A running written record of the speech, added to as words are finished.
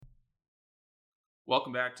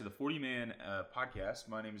Welcome back to the 40 Man podcast.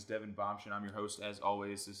 My name is Devin Bomshin. I'm your host, as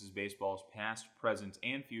always. This is baseball's past, present,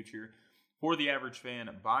 and future for the average fan,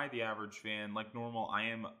 by the average fan. Like normal, I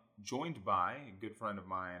am joined by a good friend of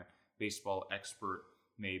mine, baseball expert,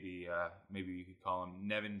 maybe you could call him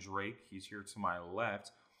Nevin Drake. He's here to my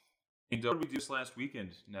left. And what did we do this last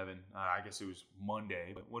weekend, Nevin? I guess it was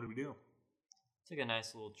Monday, but what did we do? Took a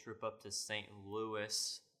nice little trip up to St.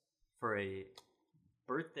 Louis for a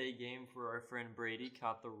birthday game for our friend Brady.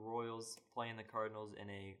 Caught the Royals playing the Cardinals in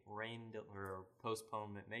a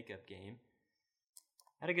postponement makeup game.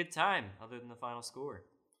 Had a good time, other than the final score.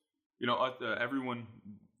 You know, everyone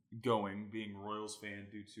being Royals fan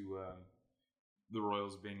due to the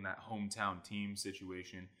Royals being that hometown team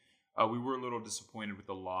situation. We were a little disappointed with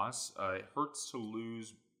the loss. It hurts to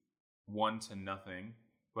lose 1-0,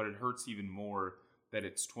 but it hurts even more that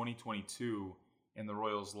it's 2022 and the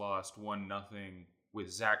Royals lost 1-0 with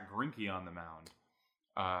Zach Greinke on the mound.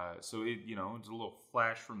 So it's a little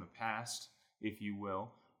flash from the past, if you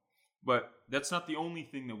will. But that's not the only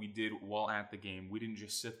thing that we did while at the game. We didn't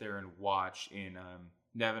just sit there and watch in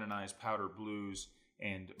Nevin and I's powder blues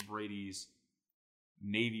and Brady's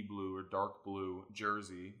navy blue or dark blue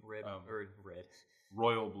jersey. Red.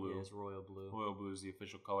 Royal blue. Yeah, it's royal blue. Royal blue is the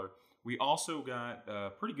official color. We also got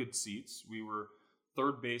pretty good seats. We were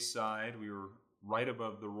third base side. We were right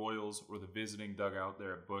above the Royals or the visiting dugout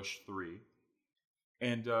there at Busch 3.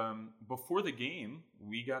 And before the game,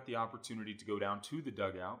 we got the opportunity to go down to the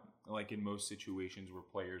dugout, like in most situations where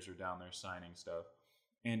players are down there signing stuff.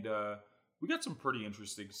 And we got some pretty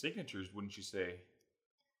interesting signatures, wouldn't you say?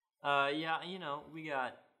 We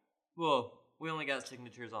only got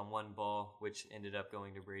signatures on one ball, which ended up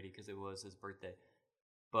going to Brady because it was his birthday.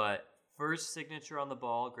 But first signature on the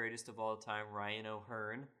ball, greatest of all time, Ryan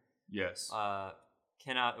O'Hearn. Yes.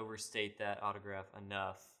 Cannot overstate that autograph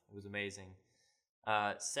enough. It was amazing.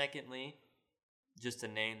 Secondly, just a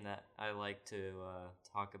name that I like to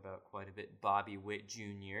talk about quite a bit, Bobby Witt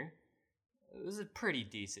Jr. It was a pretty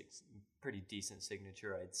decent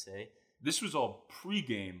signature, I'd say. This was all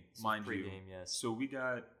pregame, mind you. Pregame, yes. So we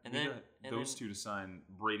got those two to sign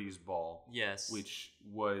Brady's ball. Yes. Which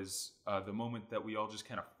was the moment that we all just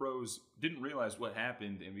kind of froze, didn't realize what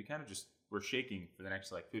happened, and we kind of just were shaking for the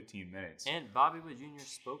next 15 minutes. And Bobby Witt Jr.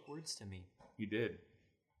 spoke words to me. He did.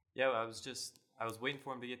 Yeah, I was waiting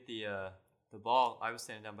for him to get the ball. I was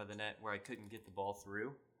standing down by the net where I couldn't get the ball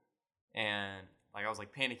through, and I was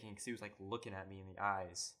panicking because he was looking at me in the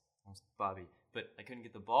eyes. I was like, Bobby, but I couldn't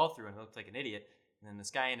get the ball through, and I looked like an idiot. And then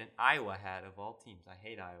this guy in an Iowa hat, of all teams, I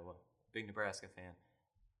hate Iowa, big Nebraska fan,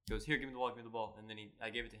 goes, here, give me the ball. And then I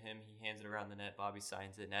gave it to him. He hands it around the net. Bobby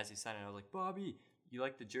signs it, and as he signed it, I was like, Bobby, you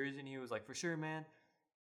like the jersey? And he was like, for sure, man.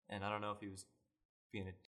 And I don't know if he was being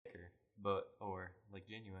a dicker, or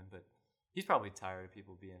genuine, but he's probably tired of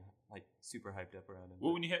people being super hyped up around him.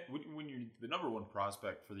 Well, when you're the number one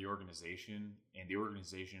prospect for the organization, and the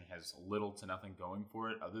organization has little to nothing going for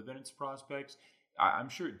it other than its prospects, I'm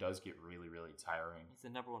sure it does get really, really tiring. He's the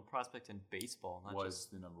number one prospect in baseball.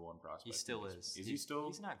 The number one prospect. He still is. Is he still?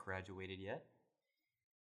 He's not graduated yet.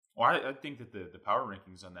 Well, I think that the power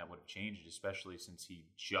rankings on that would have changed, especially since he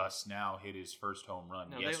just now hit his first home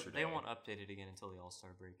run yesterday. They won't update it again until the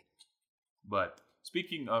All-Star break. But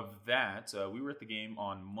speaking of that, we were at the game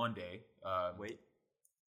on Monday.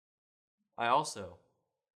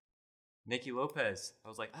 Nicky Lopez. I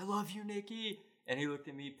was like, I love you, Nicky. And he looked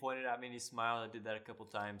at me, pointed at me, and he smiled. I did that a couple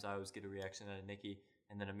times. I always get a reaction out of Nicky.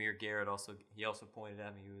 And then Amir Garrett also pointed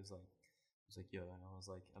at me. He was like, yo. And I was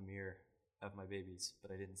like, Amir, have my babies.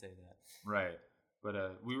 But I didn't say that. Right.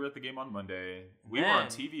 But we were at the game on Monday. We were on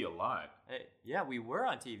TV a lot. Yeah, we were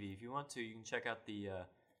on TV. If you want to, you can check out the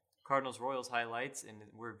Cardinals-Royals highlights. And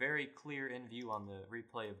we're very clear in view on the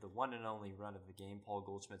replay of the one and only run of the game, Paul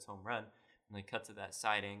Goldschmidt's home run. When they cut to that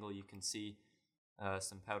side angle, you can see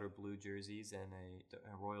some powder blue jerseys and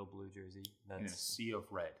a royal blue jersey. That's in a sea of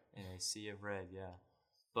red. In a sea of red, yeah.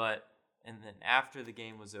 And then after the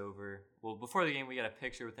game was over, before the game, we got a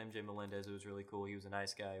picture with MJ Melendez. It was really cool. He was a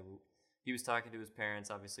nice guy. He was talking to his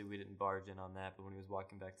parents. Obviously, we didn't barge in on that, but when he was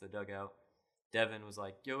walking back to the dugout, Devin was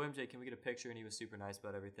like, yo, MJ, can we get a picture? And he was super nice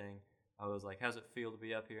about everything. I was like, how's it feel to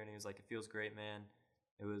be up here? And he was like, it feels great, man.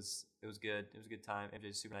 It was good. It was a good time.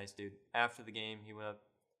 MJ's a super nice dude. After the game, he went up,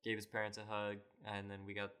 gave his parents a hug, and then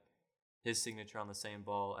we got his signature on the same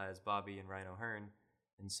ball as Bobby and Ryan O'Hearn.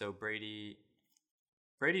 And so Brady's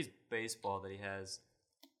baseball that he has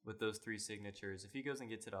with those three signatures, if he goes and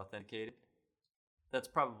gets it authenticated, that's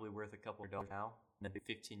probably worth a couple of dollars now. And then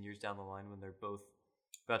 15 years down the line when they're both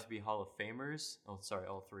about to be Hall of Famers. Oh, sorry,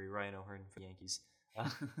 all three. Ryan O'Hearn for the Yankees.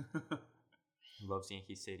 Loves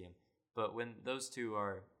Yankee Stadium. But when those two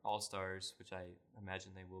are all-stars, which I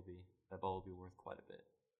imagine they will be, that ball will be worth quite a bit.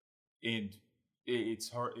 And it's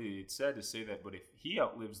hard. It's sad to say that, but if he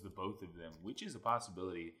outlives the both of them, which is a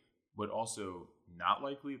possibility, but also not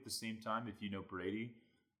likely at the same time, if you know Brady,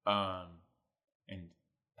 and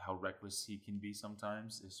how reckless he can be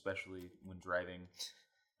sometimes, especially when driving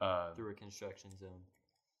through a construction zone.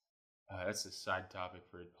 That's a side topic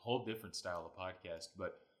for a whole different style of podcast.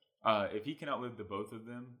 But if he can outlive the both of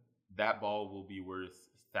them, that ball will be worth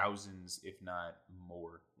thousands, if not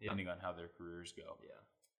more, depending on how their careers go. Yeah.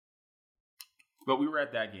 But we were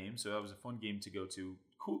at that game, so that was a fun game to go to.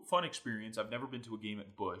 Cool, fun experience. I've never been to a game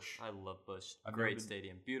at Busch. I love Busch. I've Great never been-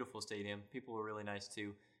 stadium. Beautiful stadium. People were really nice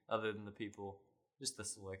too, other than the people, just the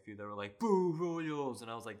select few that were like, "Boo, Royals." And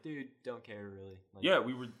I was like, dude, don't care really. Like, Yeah,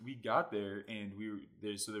 we got there, and we were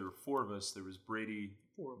there. So there were four of us. There was Brady,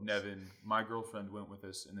 four of us. Nevin, my girlfriend went with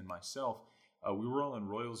us, and then myself. We were all in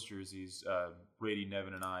Royals jerseys. Brady,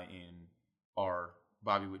 Nevin, and I in our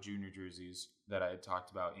Bobby Witt Jr. jerseys that I had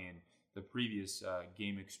talked about in the previous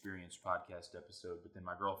Game Experience podcast episode. But then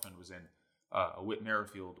my girlfriend was in a Whit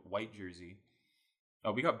Merrifield white jersey.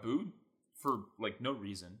 We got booed for like no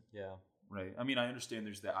reason. Yeah. Right. I mean, I understand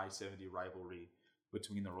there's the I-70 rivalry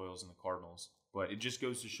between the Royals and the Cardinals, but it just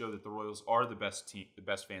goes to show that the Royals are the best team, the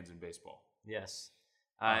best fans in baseball. Yes.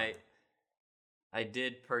 I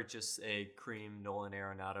did purchase a cream Nolan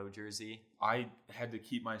Arenado jersey. I had to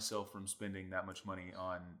keep myself from spending that much money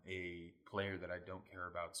on a player that I don't care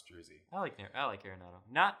about's jersey. I like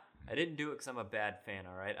Arenado. I didn't do it because I'm a bad fan,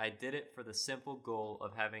 all right? I did it for the simple goal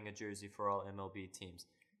of having a jersey for all MLB teams.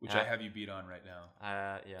 Which I have you beat on right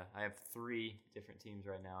now. Yeah, I have 3 different teams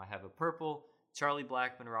right now. I have a purple Charlie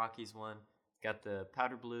Blackmon Rockies one, got the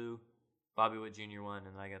powder blue Bobby Witt Jr. one,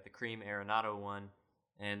 and I got the cream Arenado one,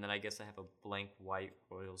 and then I guess I have a blank white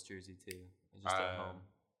Royals jersey too, just at home.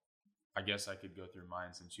 I guess I could go through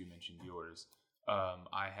mine since you mentioned yours.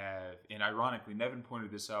 I have, and ironically, Nevin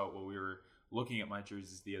pointed this out while we were looking at my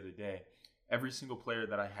jerseys the other day. Every single player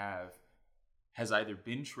that I have has either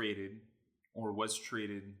been traded or was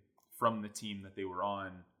traded from the team that they were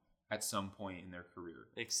on at some point in their career.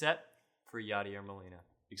 Except for Yadier Molina.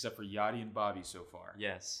 Except for Yadi and Bobby so far.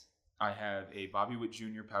 Yes. I have a Bobby Witt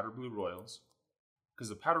Jr. powder blue Royals. Because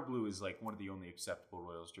the powder blue is like one of the only acceptable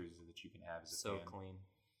Royals jerseys that you can have as a fan. So clean.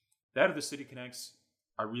 That of the City Connects,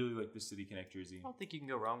 I really like the City Connect jersey. I don't think you can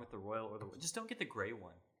go wrong with the Royal or the... Just don't get the gray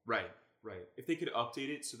one. Right. If they could update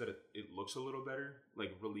it so that it looks a little better,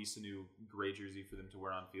 like release a new gray jersey for them to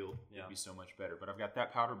wear on field, it'd be so much better. But I've got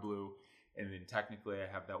that powder blue, and then technically I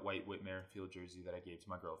have that white Whit Merrifield jersey that I gave to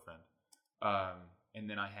my girlfriend. And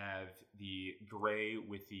then I have the gray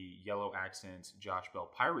with the yellow accents Josh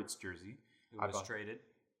Bell Pirates jersey. Who was traded.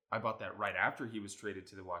 I bought that right after he was traded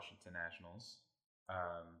to the Washington Nationals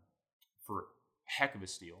for a heck of a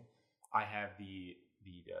steal. I have the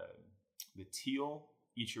teal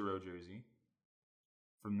Ichiro jersey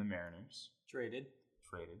from the Mariners. Traded.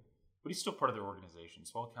 But he's still part of their organization,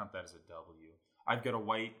 so I'll count that as a W. I've got a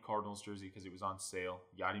white Cardinals jersey because it was on sale.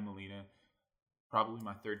 Yadi Molina, probably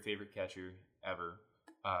my 3rd favorite catcher ever.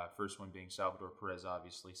 First one being Salvador Perez,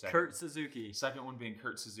 obviously. Kurt Suzuki. Second one being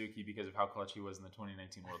Kurt Suzuki because of how clutch he was in the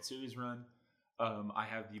 2019 World Series run. I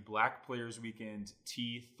have the Black Players Weekend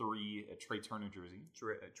T3 Trey Turner jersey.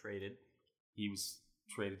 Traded. He was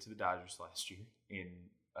traded to the Dodgers last year in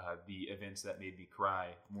the events that made me cry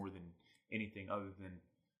more than anything other than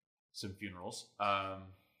some funerals.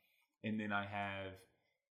 And then I have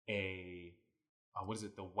a,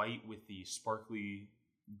 the white with the sparkly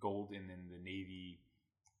gold and then the navy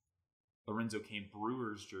Lorenzo Cain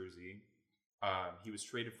Brewers jersey. He was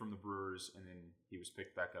traded from the Brewers and then he was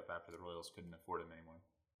picked back up after the Royals couldn't afford him anymore.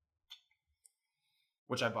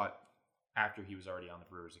 Which I bought after he was already on the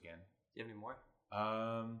Brewers again. Do you have any more?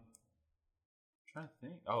 I'm trying to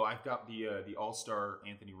think. Oh, I've got the All-Star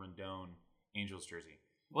Anthony Rendon Angels jersey.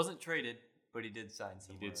 Wasn't traded, but he did sign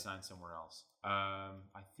somewhere. He did sign somewhere else.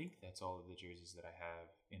 I think that's all of the jerseys that I have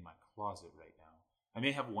in my closet right now. I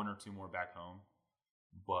may have 1 or 2 more back home,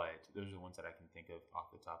 but those are the ones that I can think of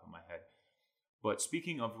off the top of my head. But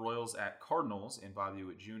speaking of Royals at Cardinals and Bobby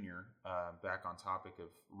Witt Jr., back on topic of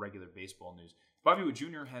regular baseball news, Bobby Witt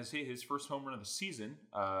Jr. has hit his first home run of the season.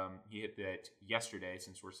 He hit that yesterday,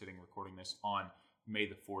 since we're recording this on May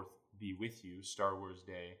the 4th, be with you, Star Wars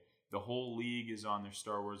Day. The whole league is on their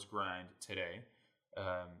Star Wars grind today,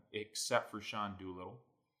 except for Sean Doolittle,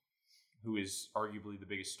 who is arguably the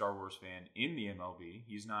biggest Star Wars fan in the MLB.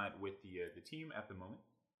 He's not with the team at the moment.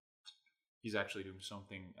 He's actually doing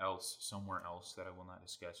something else somewhere else that I will not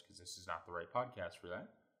discuss because this is not the right podcast for that.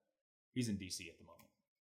 He's in DC at the moment.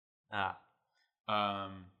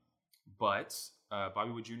 But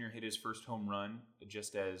Bobby Wood Jr. hit his first home run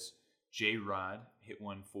just as J-Rod hit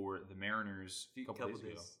one for the Mariners a couple days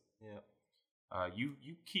ago. Yeah.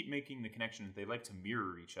 You keep making the connection that they like to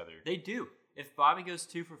mirror each other. They do. If Bobby goes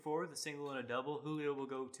 2 for 4 with a single and a double, Julio will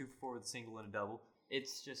go 2 for 4 with a single and a double.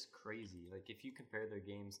 It's just crazy. Like, if you compare their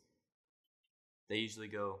games, they usually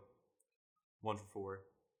go 1 for 4,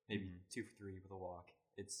 maybe 2 for 3 with a walk.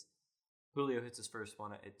 It's Julio hits his first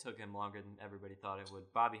one. It took him longer than everybody thought it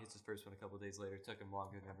would. Bobby hits his first one a couple days later. It took him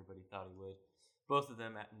longer than everybody thought he would. Both of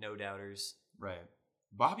them at no doubters. Right.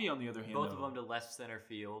 Bobby, on the other hand, both of them to left center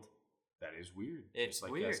field. That is weird. It's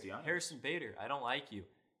like weird. Castellanos. Harrison Bader, I don't like you.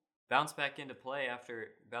 Bounced back into play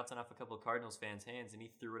after bouncing off a couple of Cardinals fans' hands, and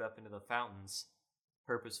he threw it up into the fountains,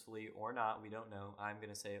 purposefully or not. We don't know. I'm going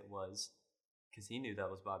to say it was, because he knew that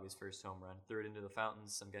was Bobby's first home run. Threw it into the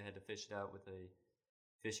fountains. Some guy had to fish it out with a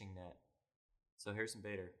fishing net. So Harrison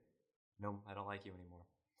Bader, no, I don't like you anymore.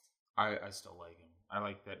 I still like him. I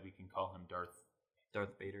like that we can call him Darth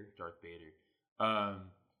Bader.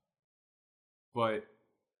 But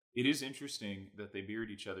it is interesting that they mirrored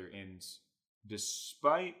each other, and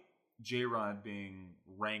despite J-Rod being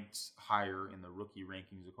ranked higher in the rookie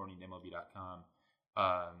rankings according to MLB.com,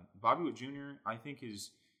 Bobby Witt Jr., I think, is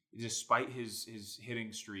despite his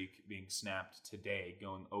hitting streak being snapped today,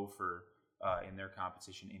 going 0 for in their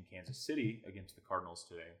competition in Kansas City against the Cardinals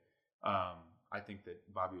today, I think that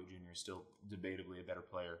Bobby Witt Jr. is still debatably a better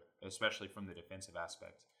player, especially from the defensive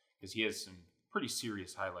aspect, because he has some pretty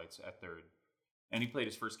serious highlights at third. And he played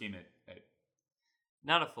his first game at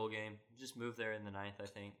not a full game. Just moved there in the ninth, I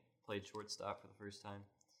think. Played shortstop for the first time.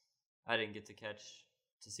 I didn't get to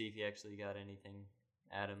see if he actually got anything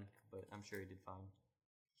at him, but I'm sure he did fine.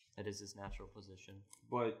 That is his natural position.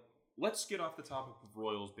 But let's get off the topic of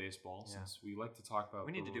Royals baseball, since we like to talk about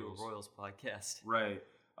We need the to Royals. do a Royals podcast. Right.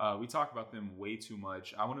 We talk about them way too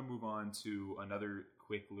much. I want to move on to another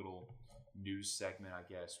quick little news segment, I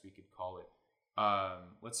guess we could call it.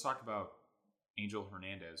 Let's talk about Angel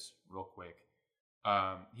Hernandez real quick.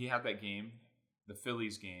 He had that game, the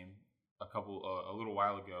Phillies game, a little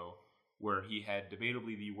while ago, where he had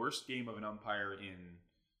debatably the worst game of an umpire in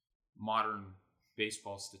modern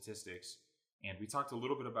baseball statistics. And we talked a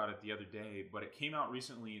little bit about it the other day, but it came out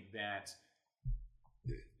recently that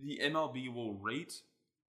the MLB will rate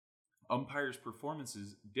umpires'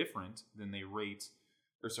 performances different than than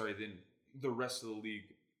the rest of the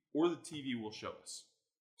league, or the TV will show us.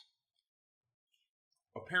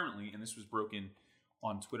 Apparently, and this was broken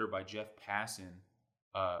on Twitter by Jeff Passan,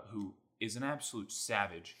 who is an absolute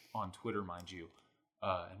savage on Twitter, mind you,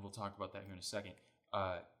 and we'll talk about that here in a second.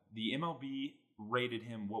 The MLB rated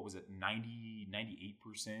him, what was it,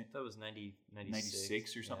 98%? That was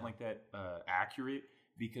 96 or something like that, accurate,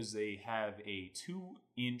 because they have a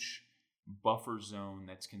 2-inch buffer zone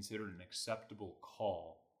that's considered an acceptable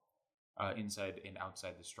call inside and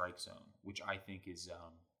outside the strike zone, which I think is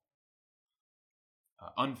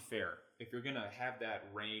unfair. If you're gonna have that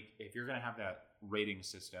rating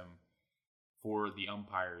system for the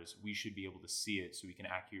umpires, we should be able to see it so we can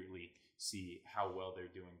accurately see how well they're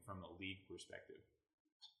doing from the league perspective.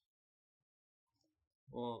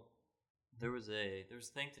 Well, there was a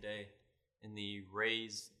thing today in the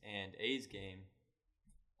Rays and A's game,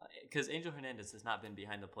 because Angel Hernandez has not been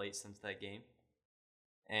behind the plate since that game,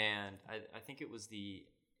 and I think it was the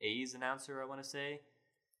A's announcer, I want to say,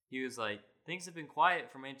 he was like, things have been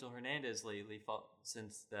quiet from Angel Hernandez lately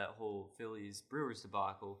since that whole Phillies Brewers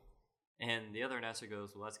debacle. And the other announcer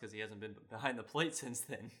goes, well, that's because he hasn't been behind the plate since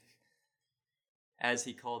then. As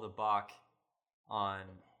he called a balk on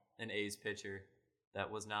an A's pitcher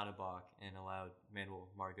that was not a balk and allowed Manuel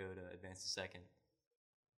Margot to advance to second.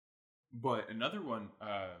 But another one,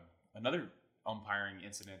 another umpiring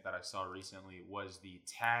incident that I saw recently was the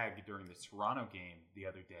tag during the Toronto game the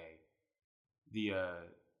other day.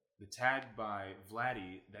 The tag by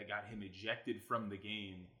Vladdy that got him ejected from the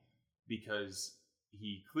game because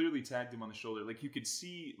he clearly tagged him on the shoulder. Like, you could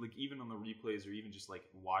see, like, even on the replays or even just like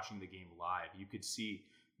watching the game live, you could see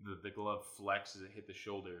the glove flex as it hit the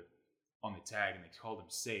shoulder on the tag, and they called him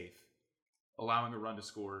safe, allowing a run to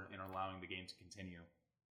score and allowing the game to continue.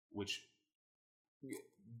 Which,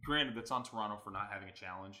 granted, that's on Toronto for not having a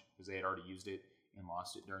challenge because they had already used it and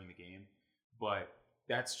lost it during the game, but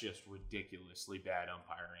that's just ridiculously bad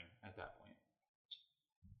umpiring at that point.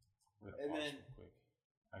 And then, quick.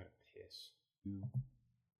 I gotta piss.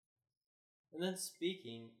 And then,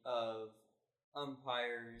 speaking of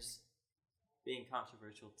umpires being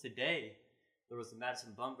controversial, today there was the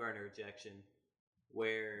Madison Bumgarner ejection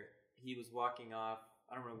where he was walking off.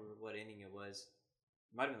 I don't remember what inning it was.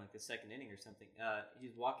 might have been like the second inning or something.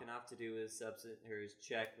 He's walking off to do his his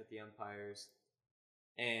check with the umpires,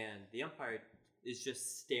 and the umpire is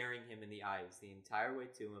just staring him in the eyes the entire way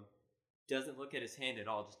to him. Doesn't look at his hand at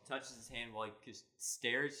all. Just touches his hand while he just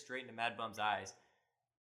stares straight into Mad Bum's eyes.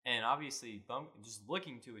 And obviously, Bum just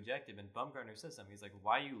looking to eject him. And Bumgarner says something. He's like,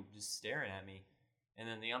 "Why are you just staring at me?" And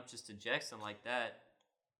then the ump just ejects him like that.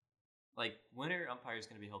 Like, when are umpires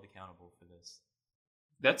going to be held accountable for this?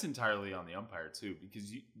 That's entirely on the umpire too,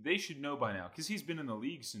 because they should know by now. Because he's been in the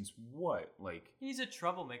league since what? Like, he's a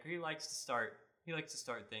troublemaker. He likes to start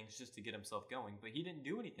things just to get himself going. But he didn't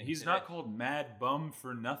do anything. He's today. not called Mad Bum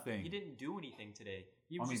for nothing. He didn't do anything today.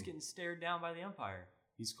 He was just getting stared down by the umpire.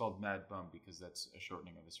 He's called Mad Bum because that's a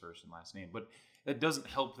shortening of his first and last name. But that doesn't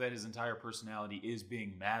help that his entire personality is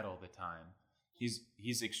being mad all the time.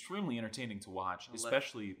 He's extremely entertaining to watch,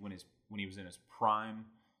 especially when he was in his prime.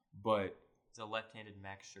 But he's a left-handed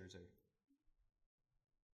Max Scherzer.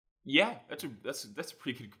 Yeah, that's a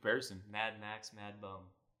pretty good comparison. Mad Max, Mad Bum.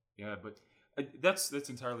 Yeah, but that's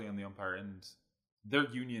entirely on the umpire, and they're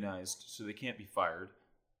unionized, so they can't be fired.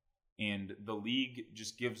 And the league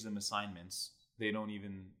just gives them assignments. They don't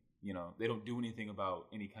even, they don't do anything about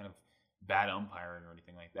any kind of bad umpiring or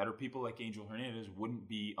anything like that. Or people like Angel Hernandez wouldn't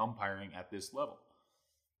be umpiring at this level.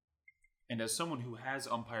 And as someone who has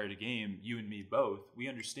umpired a game, you and me both, we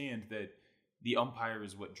understand that the umpire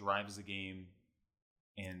is what drives the game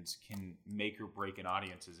and can make or break an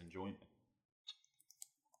audience's enjoyment.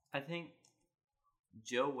 I think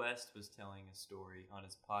Joe West was telling a story on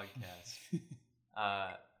his podcast.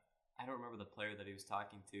 I don't remember the player that he was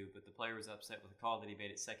talking to, but the player was upset with a call that he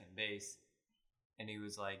made at second base. And he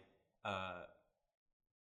was like,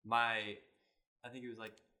 my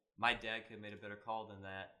dad could have made a better call than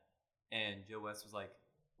that. And Joe West was like,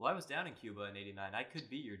 well, I was down in Cuba in '89. I could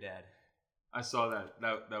be your dad. I saw that.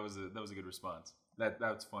 That was a good response.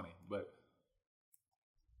 That's funny, but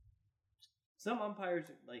some umpires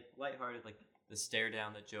are like lighthearted, like the stare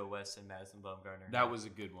down that Joe West and Madison Bumgarner. That was a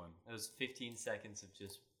good one. It was 15 seconds of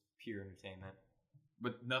just pure entertainment.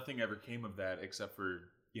 But nothing ever came of that except for,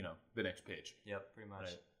 the next page. Yep, pretty much.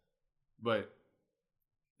 Right. But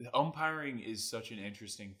umpiring is such an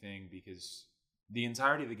interesting thing because the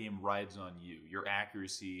entirety of the game rides on you, your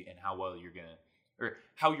accuracy, and how well you're or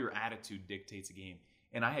how your attitude dictates a game.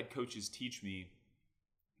 And I had coaches teach me,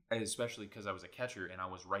 especially because I was a catcher and I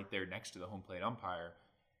was right there next to the home plate umpire,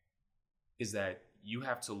 is that you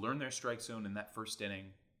have to learn their strike zone in that first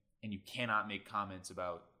inning, and you cannot make comments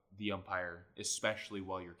about the umpire, especially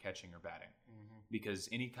while you're catching or batting. Mm-hmm. Because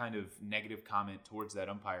any kind of negative comment towards that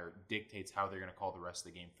umpire dictates how they're going to call the rest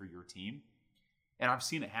of the game for your team. And I've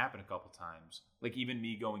seen it happen a couple times. Like even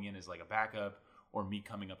me going in as like a backup or me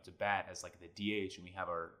coming up to bat as like the DH and we have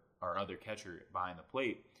our other catcher behind the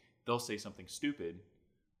plate, they'll say something stupid,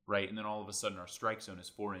 right? And then all of a sudden our strike zone is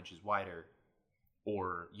 4 inches wider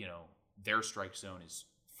or, their strike zone is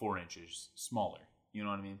 4 inches smaller. You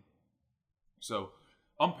know what I mean? So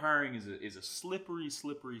umpiring is a slippery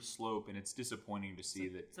slope, and it's disappointing to see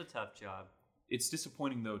that. It's a tough job. It's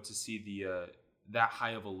disappointing though to see the that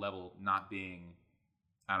high of a level not being,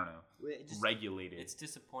 I don't know, regulated. It's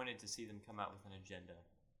disappointing to see them come out with an agenda.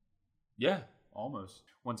 Yeah, almost.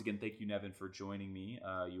 Once again, thank you, Nevin, for joining me.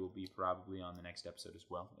 You will be probably on the next episode as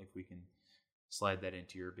well, if we can slide that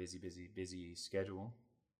into your busy schedule.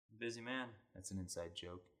 Busy man. That's an inside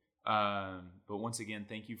joke. But once again,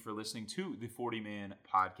 thank you for listening to the 40-Man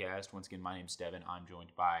Podcast. Once again, my name's Devin. I'm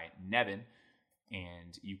joined by Nevin.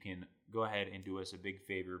 And you can go ahead and do us a big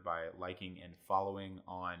favor by liking and following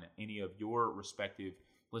on any of your respective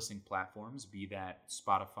listening platforms, be that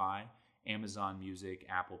Spotify, Amazon Music,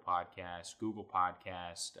 Apple Podcasts, Google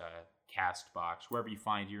Podcasts, CastBox, wherever you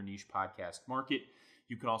find your niche podcast market.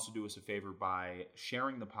 You can also do us a favor by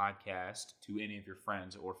sharing the podcast to any of your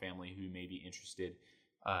friends or family who may be interested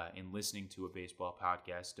in listening to a baseball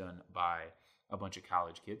podcast done by a bunch of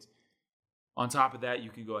college kids. On top of that, you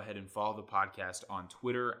can go ahead and follow the podcast on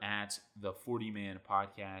Twitter at the 40-Man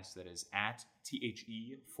Podcast. That is at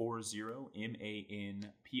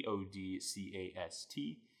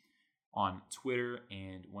THE40MANPODCAST on Twitter.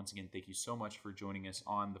 And once again, thank you so much for joining us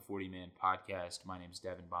on the 40-Man Podcast. My name is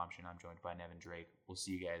Devin Bomshin. I'm joined by Nevin Drake. We'll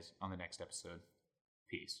see you guys on the next episode.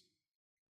 Peace.